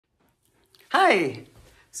Hi!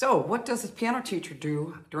 So, what does a piano teacher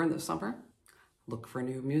do during the summer? Look for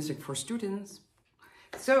new music for students.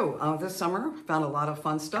 So, this summer, found a lot of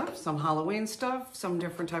fun stuff, some Halloween stuff, some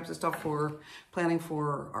different types of stuff for planning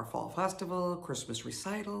for our fall festival, Christmas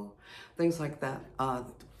recital, things like that.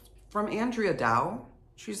 From Andrea Dow,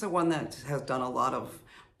 she's the one that has done a lot of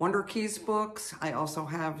Wonder Keys books. I also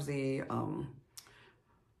have the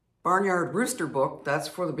Barnyard Rooster book, that's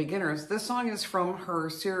for the beginners. This song is from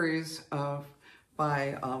her series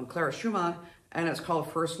by Clara Schumann, and it's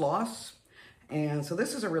called First Loss. And so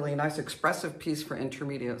this is a really nice expressive piece for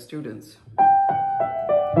intermediate students.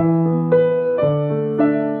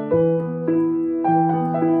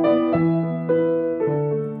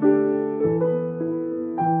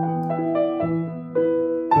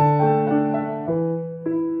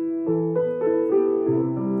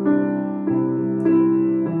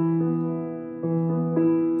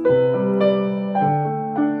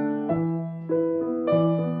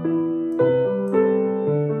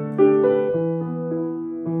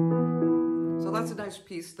 That's a nice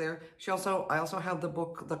piece there. I also have the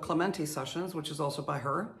book, The Clementi Sessions, which is also by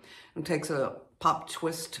her, and takes a pop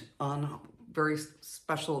twist on very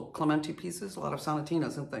special Clementi pieces, a lot of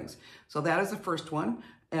sonatinas and things. So that is the first one.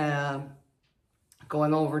 And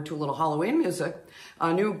going over to a little Halloween music,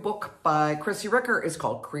 a new book by Chrissy Ricker is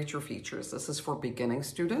called Creature Features. This is for beginning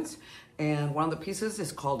students. And one of the pieces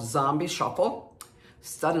is called Zombie Shuffle.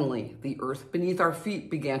 Suddenly, the earth beneath our feet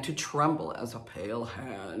began to tremble as a pale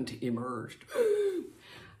hand emerged.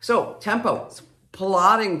 So, tempo, it's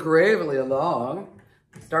plodding gravely along.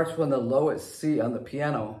 It starts with the lowest C on the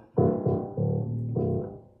piano.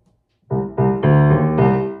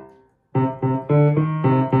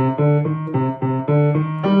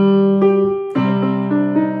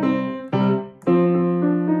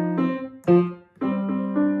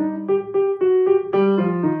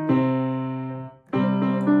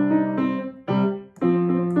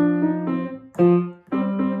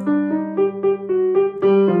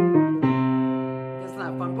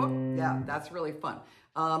 That's really fun.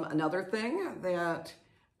 Another thing that,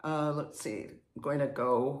 let's see, I'm going to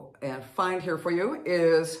go and find here for you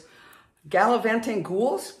is Gallivanting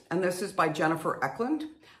Ghouls, and this is by Jennifer Eklund.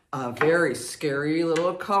 Very scary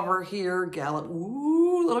little cover here,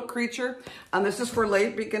 little creature. And this is for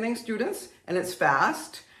late beginning students, and it's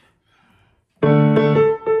fast.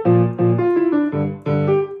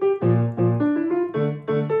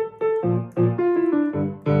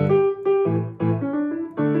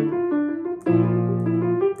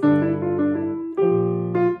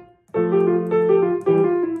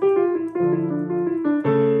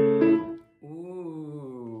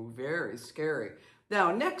 Scary.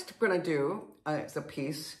 Now, next we're going to do, it's a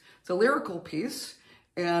piece, it's a lyrical piece,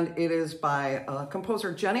 and it is by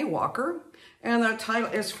composer Jenny Walker, and the title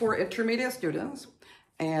is for intermediate students,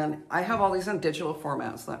 and I have all these in digital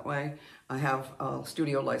formats. That way I have a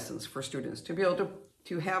studio license for students to be able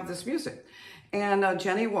to have this music. And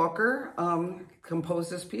Jenny Walker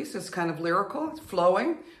composed this piece. It's kind of lyrical, it's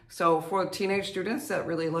flowing, so for teenage students that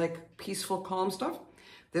really like peaceful, calm stuff,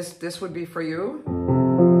 this would be for you.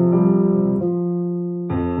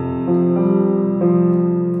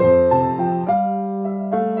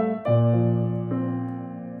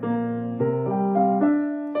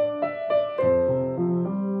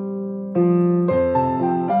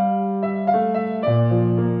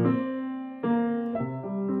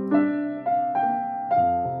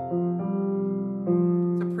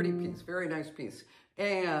 Very nice piece.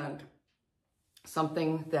 And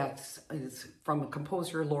something that is from a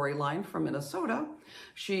composer, Lori Line from Minnesota.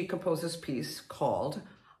 She composed this piece called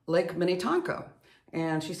Lake Minnetonka.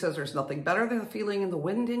 And she says there's nothing better than feeling the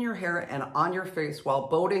wind in your hair and on your face while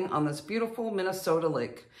boating on this beautiful Minnesota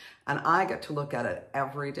lake. And I get to look at it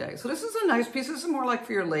every day. So this is a nice piece. This is more like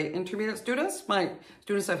for your late intermediate students. My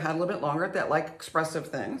students I've had a little bit longer that like expressive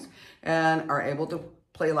things and are able to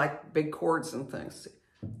play like big chords and things.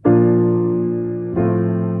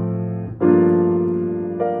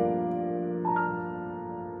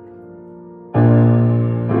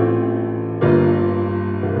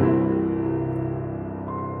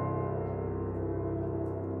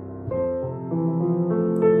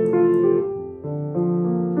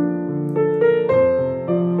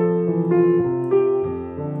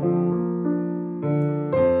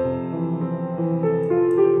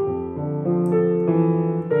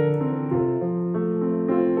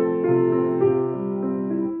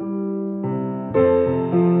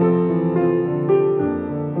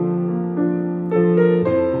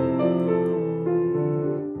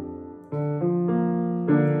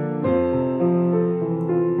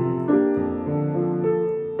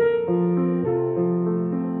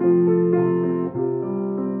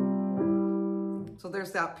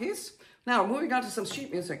 there's that piece. Now, moving on to some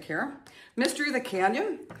sheet music here. Mystery of the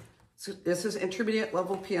Canyon. So this is intermediate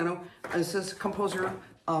level piano. This is composer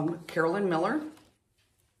Carolyn Miller.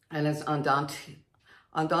 And it's Andante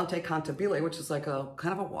Cantabile, which is like a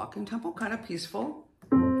kind of a walking tempo, kind of peaceful.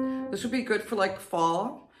 This would be good for like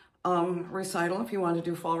fall recital, if you want to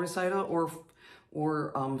do fall recital or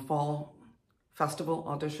fall festival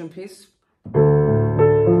audition piece.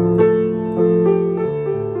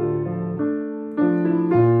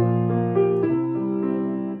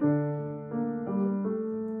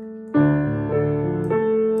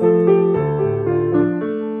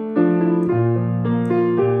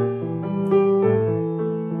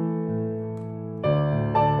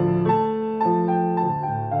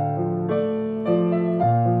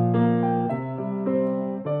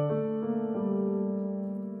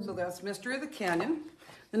 Mystery of the Canyon.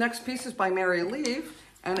 The next piece is by Mary Leave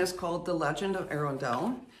and is called The Legend of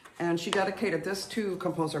Arundel. And she dedicated this to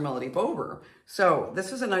composer Melody Bober. So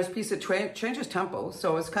this is a nice piece. It changes tempo.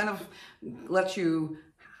 So it's kind of lets you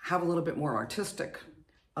have a little bit more artistic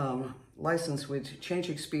license with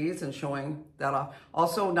changing speeds and showing that off.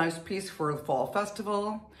 Also a nice piece for the fall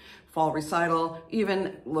festival, fall recital,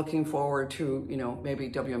 even looking forward to, you know, maybe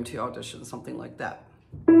WMT audition, something like that.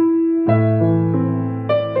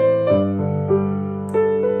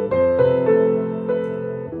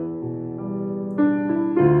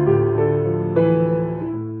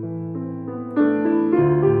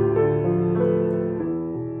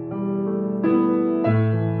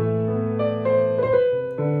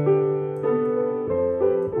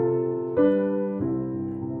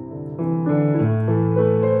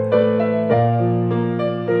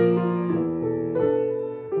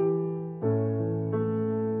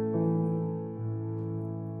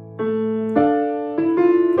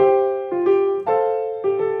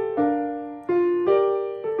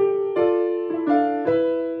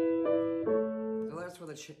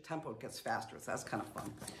 Tempo gets faster, so that's kind of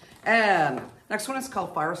fun. And next one is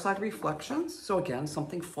called Fireside Reflections. So again,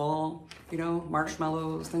 something fall, you know,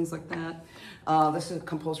 marshmallows, things like that. This is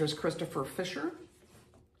composer's Christopher Fisher.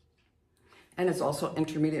 And it's also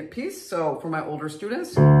intermediate piece. So for my older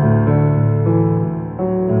students.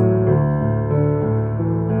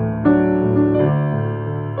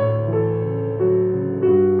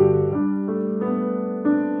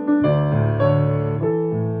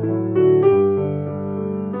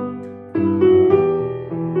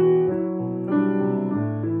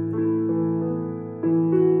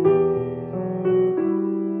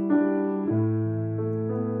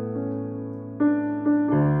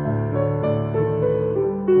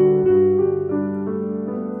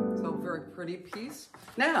 Piece.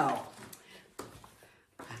 Now,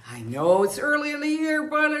 I know it's early in the year,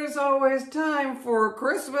 but there's always time for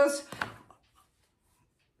Christmas.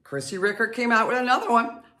 Chrissy Rickard came out with another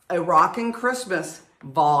one, A Rockin' Christmas,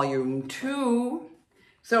 Volume 2.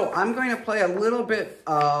 So I'm going to play a little bit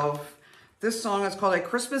of this song. It's called A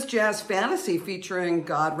Christmas Jazz Fantasy featuring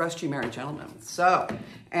God Rest You Merry Gentlemen. So,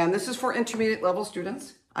 and this is for intermediate level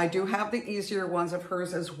students. I do have the easier ones of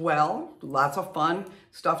hers as well. Lots of fun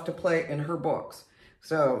stuff to play in her books.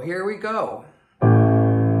 So here we go.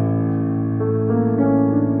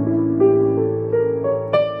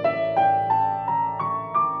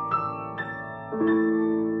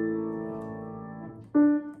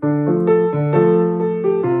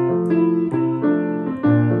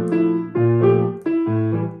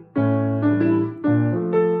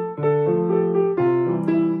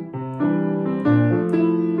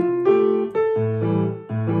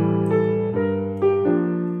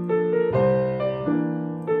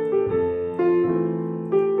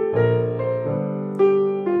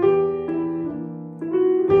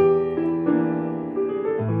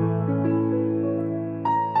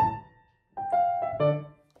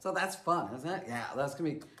 So that's fun, isn't it? Yeah,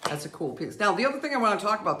 that's a cool piece. Now, the other thing I want to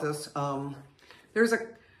talk about this, there's a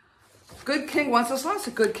Good King Wenceslas,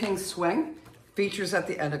 a Good King Swing, features at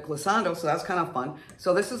the end of Glissando, so that's kind of fun.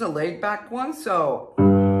 So this is a laid back one, so.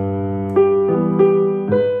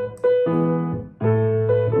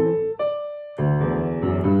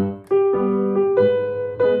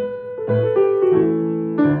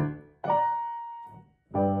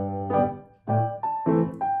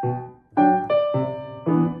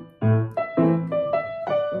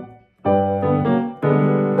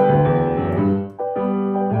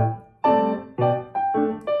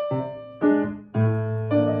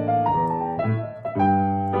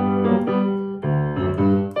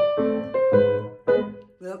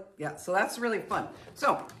 Yeah, so that's really fun.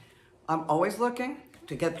 So I'm always looking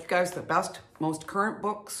to get you guys the best, most current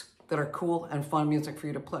books that are cool and fun music for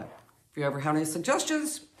you to play. If you ever have any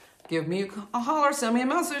suggestions, give me a holler, send me a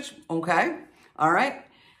message. Okay? All right?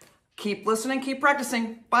 Keep listening, keep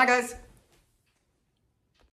practicing. Bye, guys.